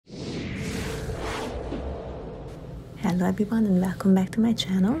Hello everyone and welcome back to my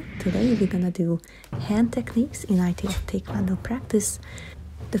channel. Today we're gonna do hand techniques in ITF Taekwondo practice.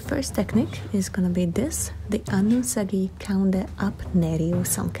 The first technique is gonna be this, the annonsagi kaunde up nereo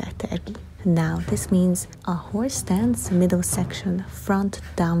sonkal tergi. Now this means a horse stance middle section front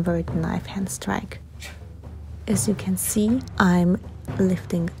downward knife hand strike. As you can see, I'm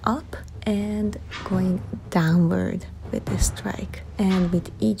lifting up and going downward with this strike, and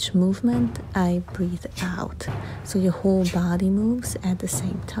with each movement I breathe out, so your whole body moves at the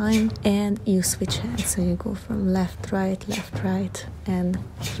same time and you switch hands, so you go from left right and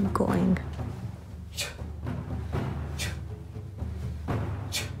keep going.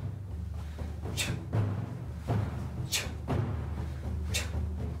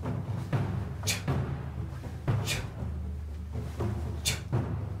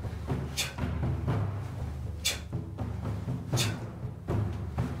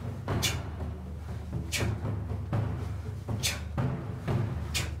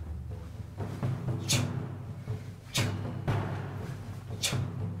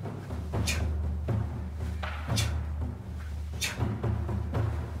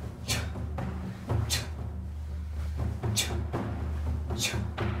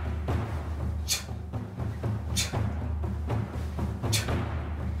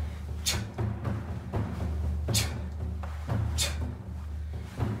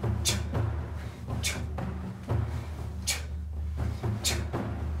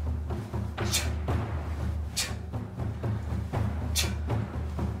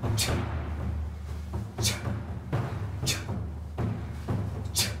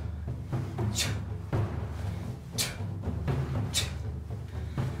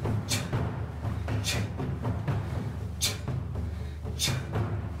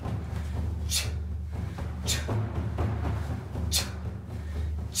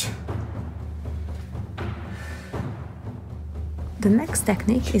 The next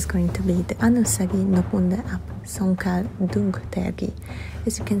technique is going to be the annonsagi nopunde up sonkal dung tergi.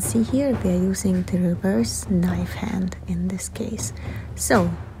 As you can see here, we are using the reverse knife hand in this case.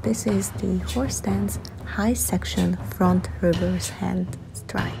 So this is the horse stance high section front reverse hand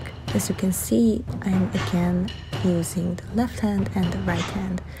strike. As you can see, I am again using the left hand and the right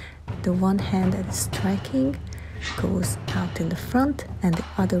hand. The one hand that is striking goes out in the front and the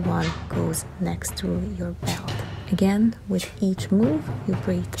other one goes next to your belt. Again, with each move, you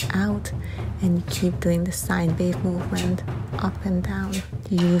breathe out and you keep doing the sine wave movement up and down.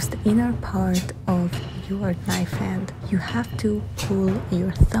 You use the inner part of your knife hand. You have to pull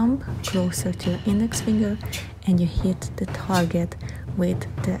your thumb closer to your index finger and you hit the target with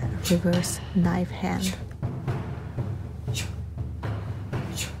the reverse knife hand.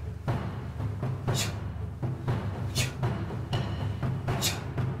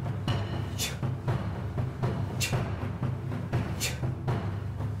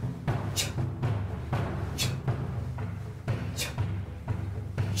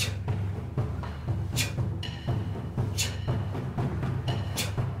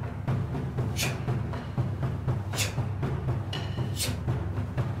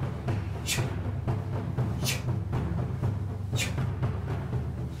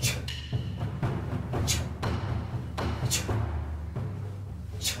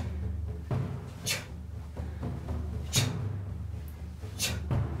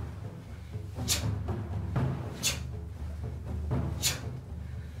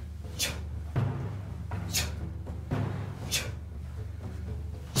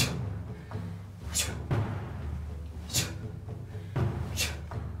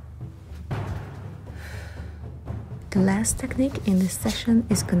 The last technique in this session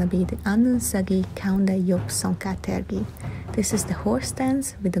is gonna be the annonsagi kaunde yop sonkal tergi. This is the horse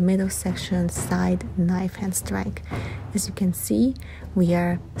stance with the middle section side knife hand strike. As you can see, we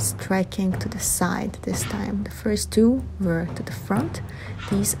are striking to the side this time. The first two were to the front.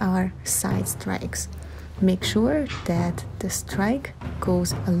 These are side strikes. Make sure that the strike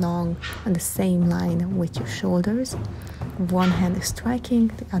goes along on the same line with your shoulders. One hand is striking,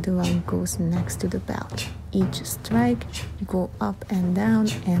 the other one goes next to the belt. Each strike, you go up and down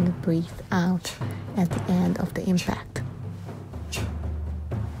and breathe out at the end of the impact.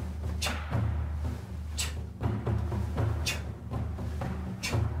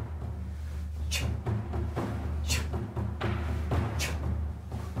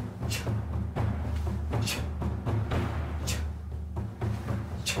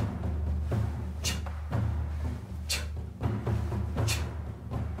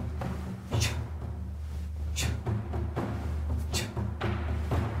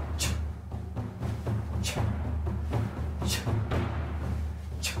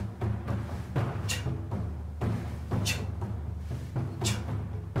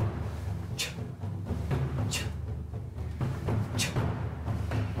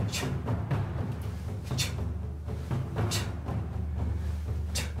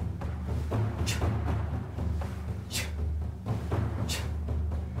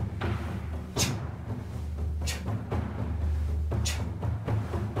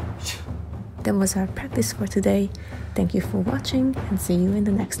 That was our practice for today. Thank you for watching and see you in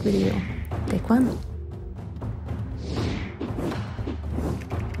the next video. Taekwon!